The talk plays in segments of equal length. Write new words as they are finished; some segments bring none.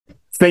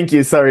Thank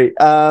you. Sorry.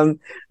 Hi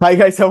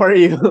guys, how are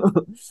you?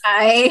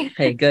 Hi.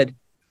 Hey, good.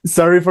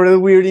 Sorry for the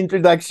weird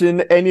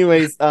introduction.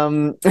 Anyways,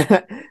 Ben,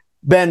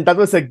 that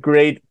was a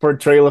great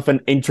portrayal of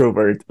an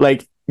introvert.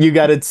 Like you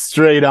got it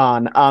straight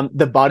on.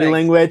 The body Thanks.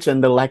 language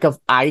and the lack of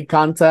eye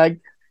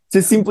contact,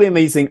 just simply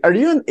amazing. Are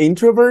you an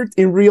introvert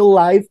in real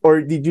life,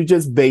 or did you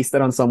just base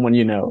that on someone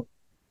you know?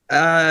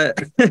 Uh,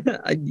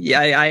 yeah,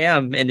 I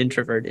am an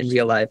introvert in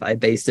real life. I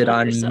based it Love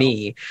on yourself.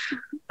 me.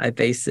 I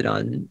based it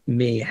on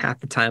me. Half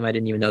the time, I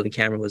didn't even know the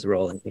camera was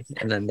rolling,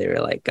 and then they were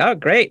like, "Oh,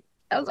 great,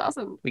 That was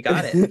awesome. we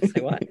got it." It's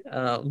like what?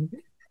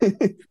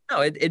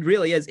 No, it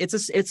really is.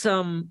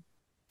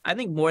 I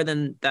think more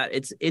than that,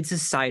 it's a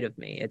side of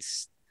me.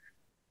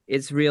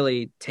 It's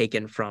really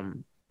taken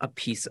from a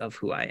piece of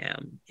who I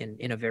am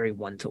in a very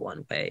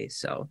one-to-one way.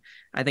 So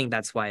I think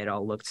that's why it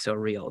all looked so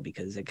real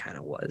because it kind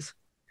of was.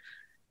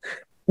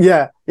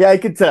 Yeah, yeah, I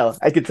could tell.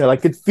 I could tell. I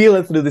could feel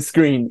it through the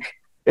screen.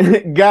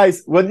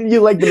 Guys, what did you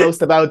like the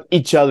most about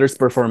each other's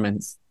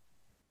performance?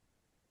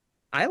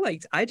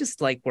 I just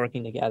like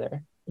working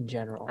together in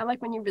general. I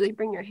like when you really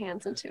bring your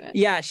hands into it.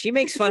 Yeah, she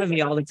makes fun of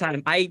me all the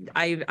time.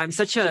 I'm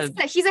such a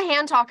He's a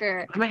hand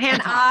talker. I'm a hand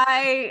And talker.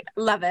 I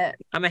love it.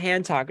 I'm a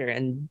hand talker,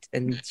 and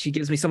she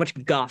gives me so much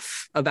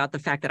guff about the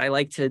fact that I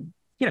like to,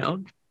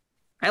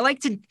 I like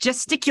to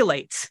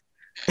gesticulate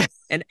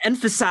and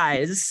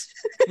emphasize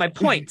my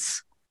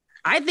points.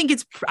 I think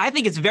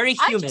it's very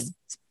I human. just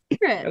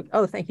hear it.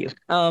 Oh, thank you.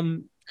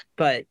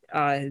 But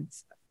I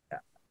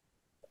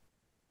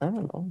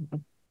don't know.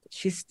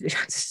 She's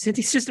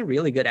just a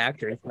really good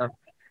actor. So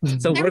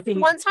There was working.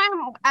 one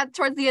time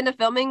towards the end of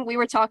filming, we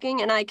were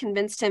talking, and I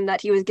convinced him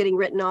that he was getting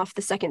written off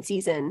the second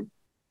season.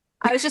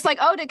 I was just like,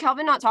 "Oh, did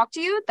Kelvin not talk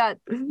to you that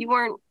you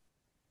weren't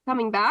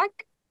coming back?"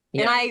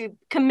 Yeah. And I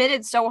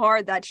committed so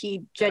hard that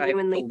he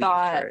genuinely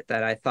thought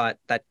that I thought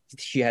that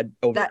she had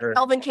that overheard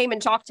Kelvin came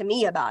and talked to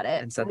me about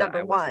it. and said that I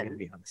Number wasn't going to one.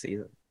 be on the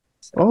season.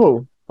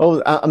 So,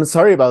 I'm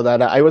sorry about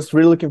that. I was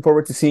really looking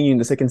forward to seeing you in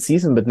the second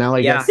season, but now I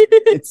yeah, guess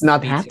it's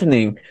not me too.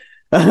 happening.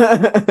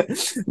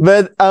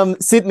 But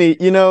Sydney,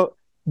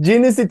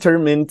 Jin is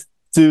determined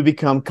to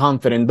become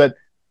confident, but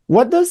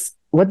what does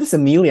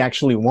Amelia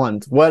actually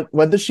want? What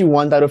does she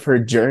want out of her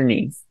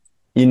journey,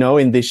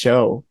 in this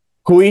show?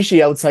 Who is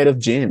she outside of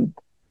Jin?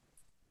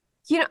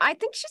 I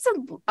think she's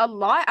a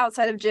lot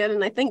outside of Jin,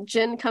 and I think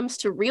Jin comes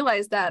to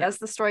realize that as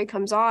the story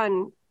comes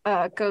on,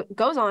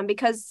 goes on,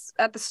 because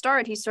at the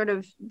start he sort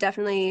of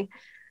definitely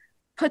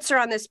puts her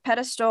on this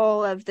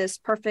pedestal of this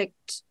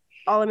perfect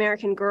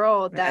all-American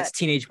girl that As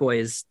teenage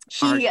boys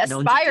he are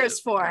known to aspires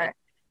do. for.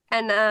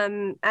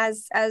 And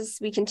as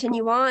we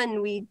continue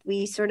on,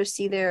 we sort of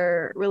see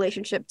their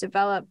relationship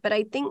develop. But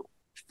I think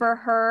for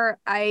her,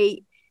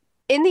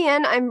 in the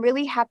end, I'm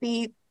really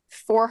happy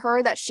for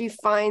her that she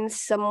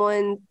finds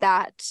someone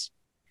that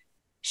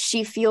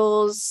she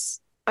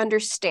feels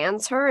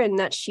understands her and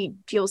that she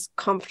feels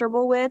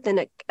comfortable with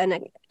and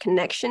a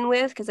connection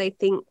with. Because I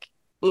think,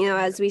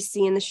 as we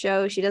see in the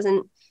show, she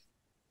doesn't.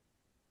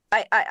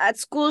 At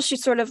school,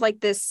 she's sort of like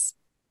this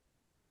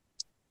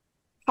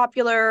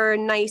popular,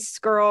 nice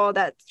girl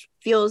that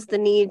feels the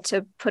need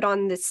to put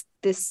on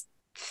this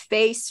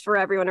face for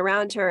everyone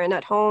around her, and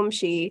at home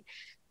she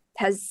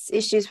has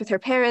issues with her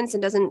parents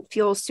and doesn't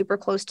feel super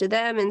close to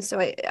them. And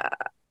so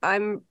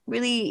I'm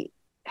really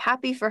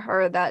happy for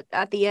her that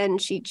at the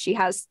end she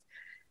has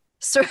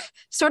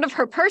sort of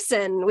her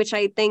person, which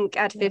I think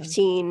at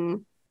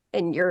 15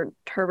 and you're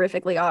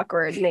horrifically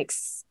awkward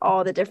makes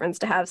all the difference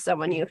to have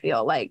someone you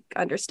feel like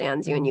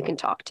understands you and you can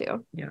talk to.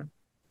 Yeah.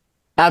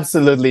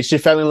 Absolutely. She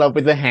fell in love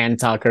with the hand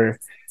talker.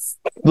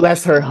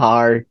 Bless her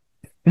heart.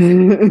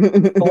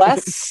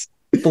 Bless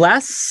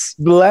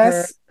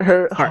Bless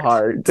her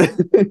heart. heart.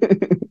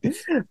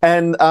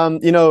 And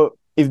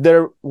if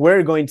there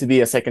were going to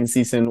be a second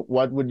season,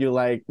 what would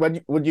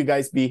you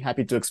guys be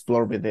happy to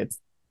explore with it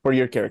for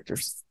your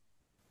characters?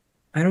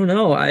 I don't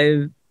know.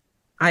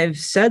 I've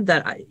said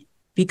that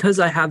because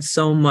I have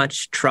so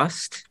much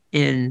trust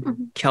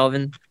in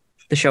Kelvin,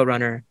 the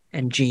showrunner,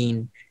 and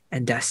Gene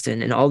and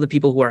Destin and all the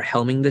people who are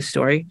helming this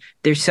story.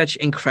 They're such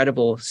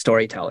incredible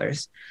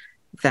storytellers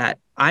that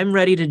I'm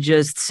ready to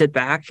just sit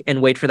back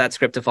and wait for that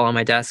script to fall on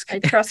my desk. I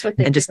trust what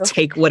they and do. just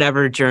take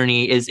whatever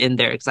journey is in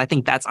there, because I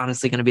think that's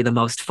honestly going to be the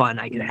most fun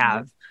I could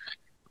have.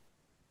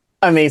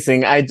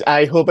 Amazing.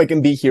 I hope I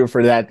can be here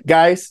for that.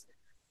 Guys,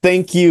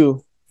 thank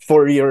you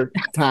for your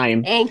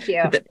time. Thank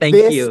you. Thank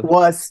This you.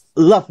 was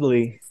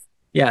lovely.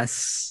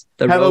 Yes.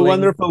 Have a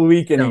wonderful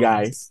weekend,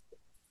 guys.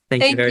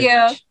 Thank you Thank very you.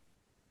 much.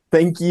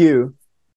 Thank you.